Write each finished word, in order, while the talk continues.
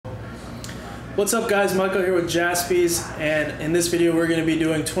What's up guys, Michael here with Jaspys, and in this video we're going to be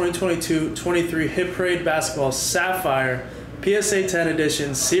doing 2022-23 Hit Parade Basketball Sapphire PSA 10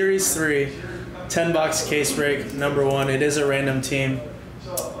 Edition Series 3 10-box case break number 1. It is a random team.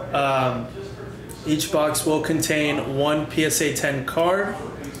 Each box will contain one PSA 10 card.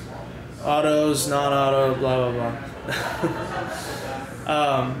 Autos, non-auto, blah blah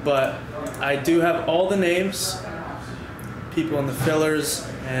blah. But I do have all the names, people in the fillers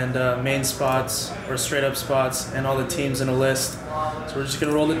and main spots or straight up spots, and all the teams in a list. So we're just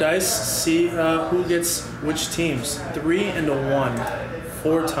gonna roll the dice, see who gets which teams. 3 and a 1,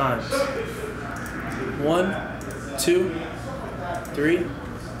 4 times. 1, 2, 3,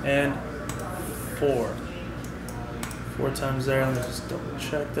 and 4. 4 times there. Let me just double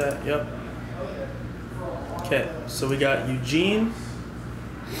check that. Yep. Okay, so we got Eugene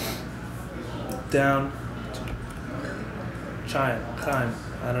down to Chime.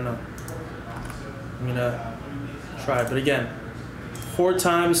 I don't know. I'm gonna try, but again, 4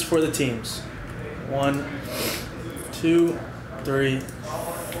 times for the teams. 1, 2, 3,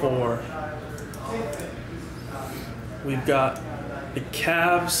 4. We've got the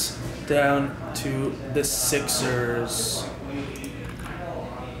Cavs down to the Sixers.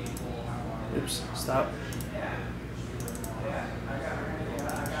 Oops, stop.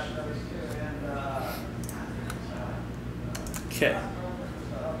 Okay.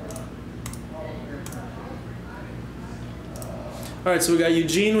 Alright, so we got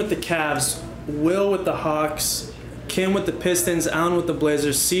Eugene with the Cavs, Will with the Hawks, Kim with the Pistons, Alan with the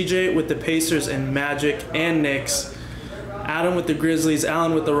Blazers, CJ with the Pacers and Magic and Knicks, Adam with the Grizzlies,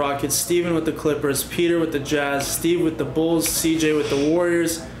 Alan with the Rockets, Steven with the Clippers, Peter with the Jazz, Steve with the Bulls, CJ with the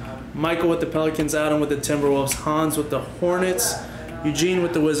Warriors, Michael with the Pelicans, Adam with the Timberwolves, Hans with the Hornets, Eugene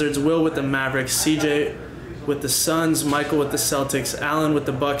with the Wizards, Will with the Mavericks, CJ with the Suns, Michael with the Celtics, Alan with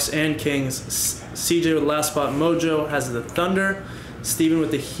the Bucks and Kings, CJ with Last Spot Mojo has the Thunder, Steven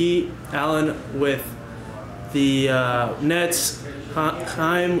with the Heat, Alan with the Nets,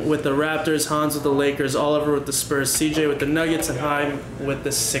 Chaim with the Raptors, Hans with the Lakers, Oliver with the Spurs, CJ with the Nuggets, and Chaim with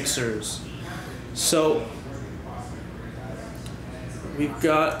the Sixers. So we've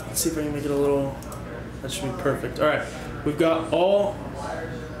got, let's see if I can make it a little, that should be perfect. All right, we've got all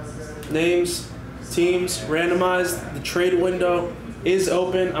names, teams randomized. The trade window is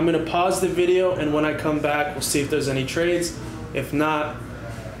open. I'm gonna pause the video, and when I come back, we'll see if there's any trades. If not,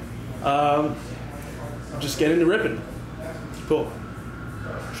 just get into ripping. Cool.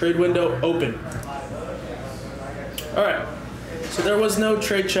 Trade window open. All right, so there was no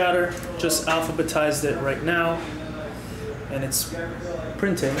trade chatter, just alphabetized it right now, and it's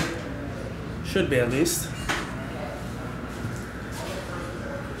printing, should be at least.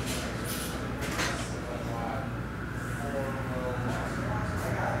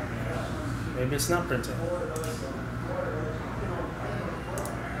 Maybe it's not printing.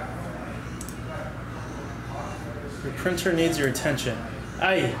 Your printer needs your attention.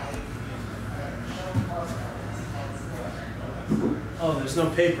 Aye. Oh, there's no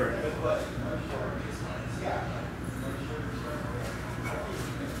paper.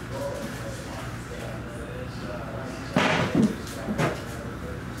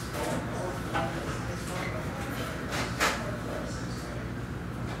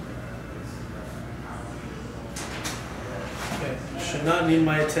 Okay, should not need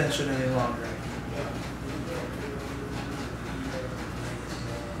my attention any longer.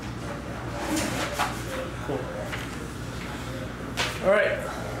 Cool. All right.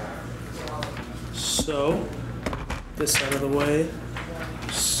 So, this out of the way.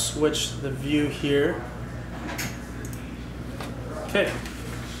 Switch the view here. Okay.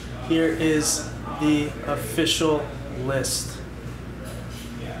 Here is the official list.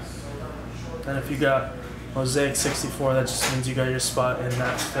 And if you got Mosaic 64, that just means you got your spot in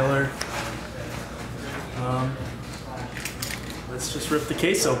that filler. Let's just rip the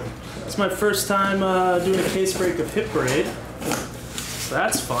case open. It's my first time doing a case break of Hit Parade, so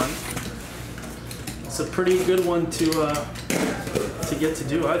that's fun. It's a pretty good one to get to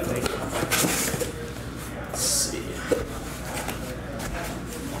do, I think. Let's see.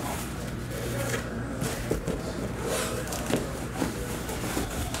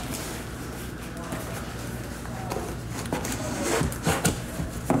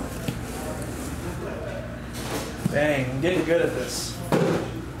 Dang, I'm getting good at this.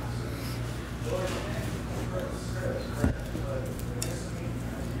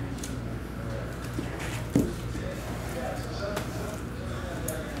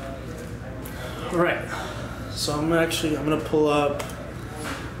 All right, so I'm gonna pull up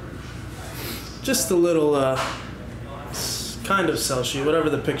just a little kind of sell sheet, whatever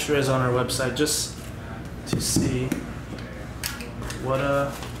the picture is on our website, just to see what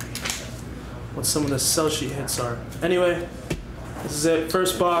some of the sell sheet hits are. Anyway, this is it.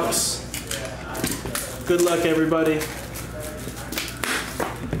 First box. Good luck, everybody.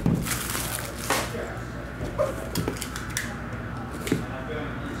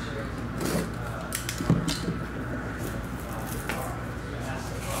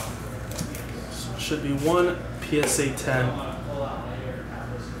 Should be one PSA 10.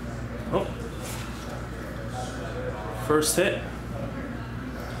 Oh. First hit.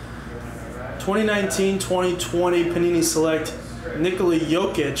 2019-2020 Panini Select Nikola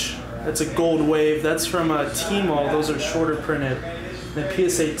Jokic. That's a gold wave. That's from T-Mall. Those are shorter printed. And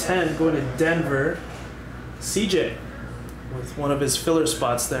PSA 10 going to Denver. CJ with one of his filler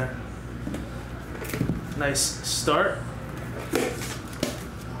spots there. Nice start.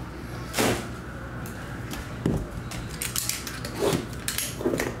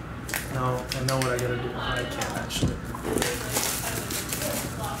 No, I know what I gotta do. I can't actually.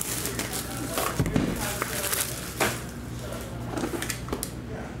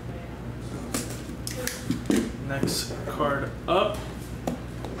 Next card up.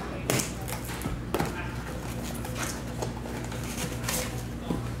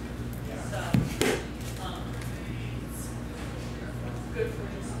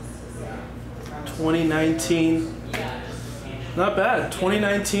 (2019) Not bad.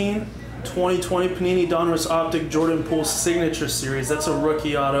 2019-2020 Panini Donruss Optic Jordan Poole Signature Series. That's a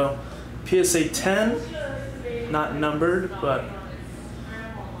rookie auto. PSA 10, not numbered, but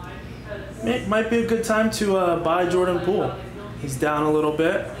it might be a good time to buy Jordan Poole. He's down a little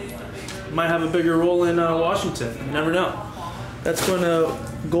bit. Might have a bigger role in Washington. You never know. That's going to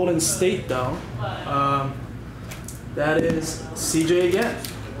Golden State, though. That is CJ again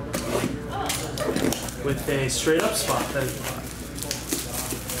with a straight up spot. That is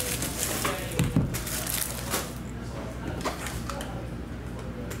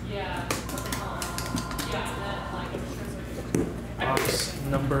box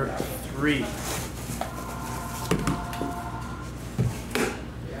number 3.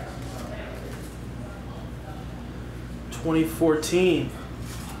 (2014)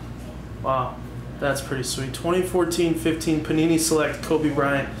 Wow, that's pretty sweet. 2014-15 Panini Select Kobe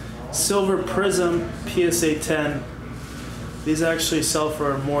Bryant Silver Prism PSA 10. These actually sell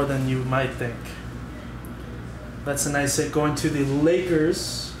for more than you might think. That's a nice hit going to the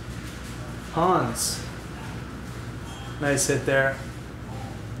Lakers. Hans. Nice hit there.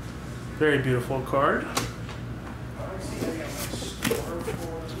 Very beautiful card.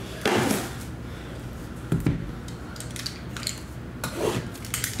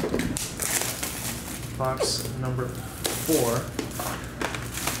 Box number 4.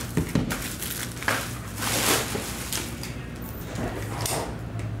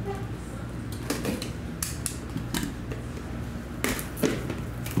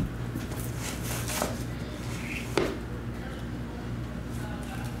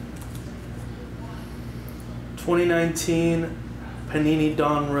 (2019) Panini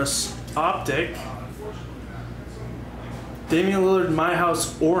Donruss Optic Damian Lillard My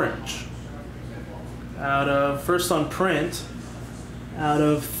House Orange out of first on print out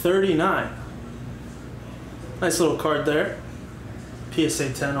of 39. Nice little card there.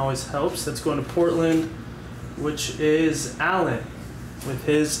 PSA 10 always helps. That's going to Portland, which is Allen with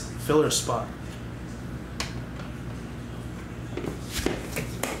his filler spot.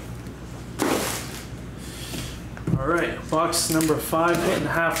 All right, box number 5, hitting the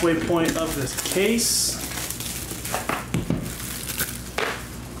halfway point of this case.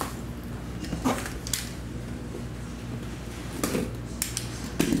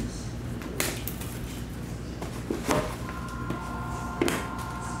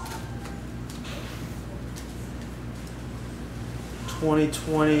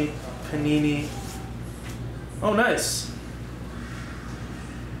 (2020) Panini. Oh, nice.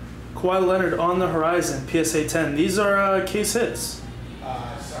 Kawhi Leonard on the horizon, PSA 10. These are case hits.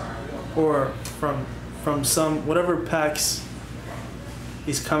 Or from some, whatever packs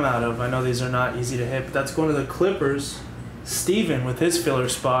he's come out of. I know these are not easy to hit, but that's going to the Clippers. Steven with his filler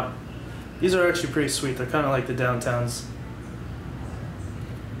spot. These are actually pretty sweet. They're kind of like the downtowns.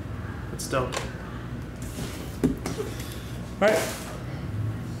 It's dope. All right.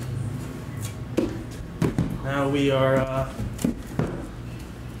 Now we are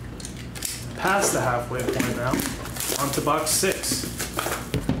past the halfway point now. On to box 6.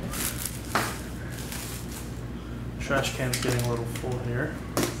 Trash can's getting a little full here.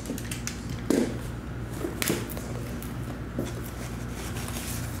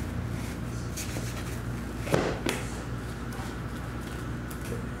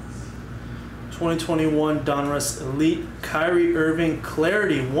 2021 Donruss Elite Kyrie Irving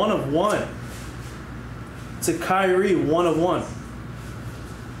Clarity 1 of 1. It's a Kyrie 1 of 1.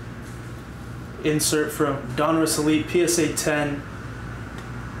 Insert from Donruss Elite PSA 10.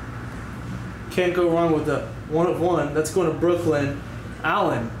 Can't go wrong with the 1 of 1. That's going to Brooklyn.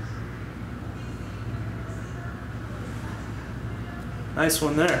 Allen. Nice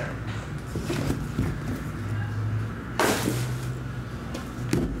one there.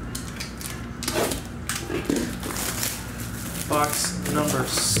 Box number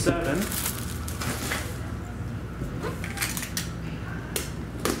 7.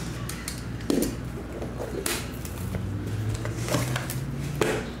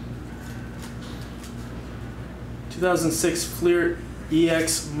 (2006) Fleer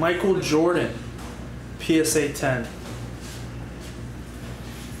EX Michael Jordan PSA 10.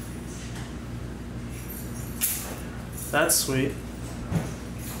 That's sweet.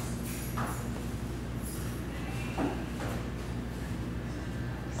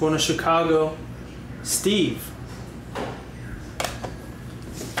 Going to Chicago, Steve.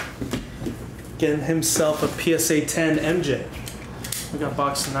 Getting himself a PSA 10 MJ. We got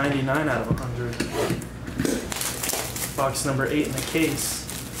box 99 out of 100. Box number 8 in the case.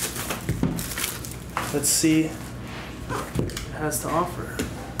 Let's see what it has to offer.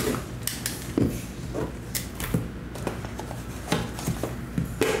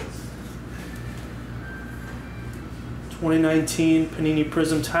 (2019) Panini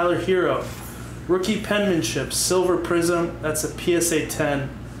Prism Tyler Hero. Rookie penmanship, silver prism. That's a PSA 10.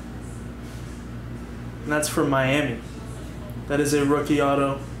 And that's for Miami. That is a rookie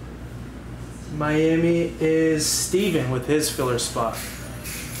auto. Miami is Steven with his filler spot.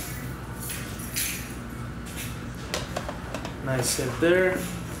 Nice hit there.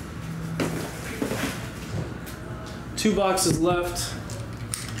 2 boxes left.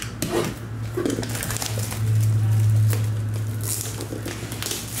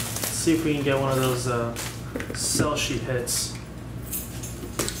 See if we can get one of those cell sheet hits.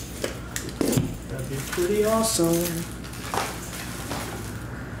 That'd be pretty awesome.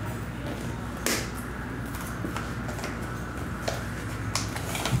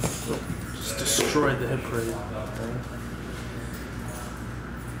 Just destroyed the hit parade.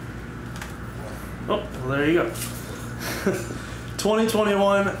 Oh, well, there you go.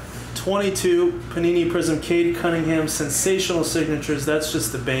 2021 22 Panini Prism Cade Cunningham sensational signatures. That's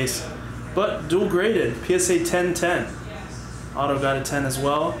just the base, but dual graded PSA 10/10. Auto got a 10 as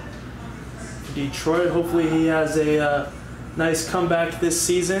well. Detroit, hopefully he has a nice comeback this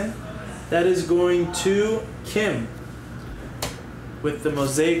season. That is going to Kim with the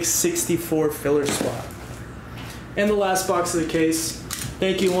Mosaic 64 filler spot. And the last box of the case.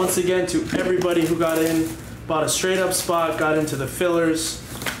 Thank you once again to everybody who got in, bought a straight up spot, got into the fillers.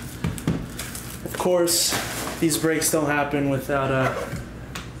 Of course, these breaks don't happen without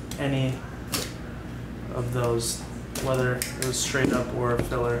any of those, whether it was straight up or a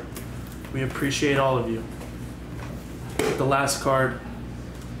filler. We appreciate all of you. The last card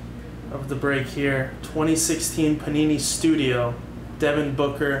of the break here, 2016 Panini Studio, Devin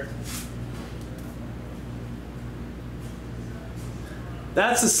Booker.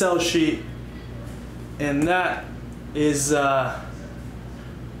 That's a sell sheet, and that is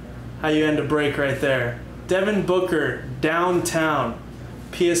how you end a break right there. Devin Booker, Downtown,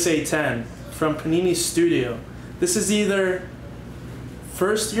 PSA 10 from Panini Studio. This is either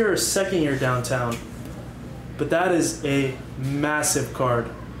first year or second year Downtown, but that is a massive card.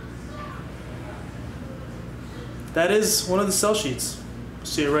 That is one of the sell sheets.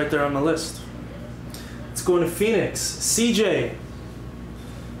 See it right there on the list. It's going to Phoenix, CJ.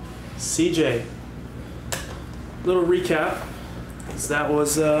 Little recap. That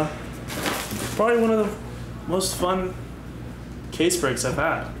was probably one of the most fun case breaks I've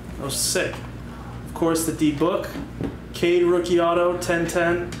had. That was sick. Of course, the D Book, Cade rookie auto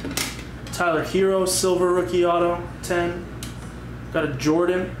 10/10, Tyler Hero silver rookie auto 10, got a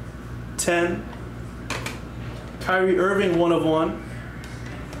Jordan 10, Kyrie Irving 1 of 1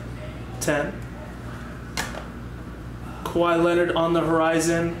 10, Kawhi Leonard on the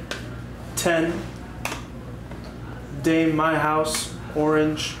horizon 10, Dame My House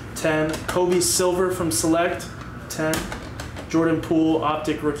orange 10, Kobe silver from Select 10, Jordan Poole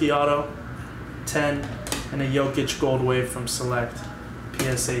optic rookie auto 10, and a Jokic gold wave from Select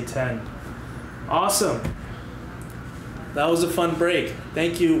PSA 10. Awesome. That was a fun break.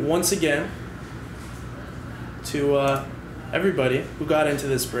 Thank you once again to everybody who got into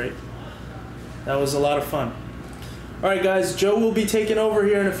this break. That was a lot of fun. All right, guys, Joe will be taking over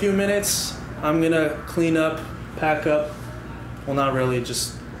here in a few minutes. I'm gonna clean up, pack up. Well, not really,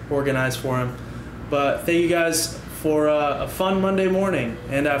 just organize for him. But thank you guys for a fun Monday morning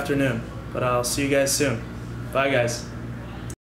and afternoon. But I'll see you guys soon. Bye, guys.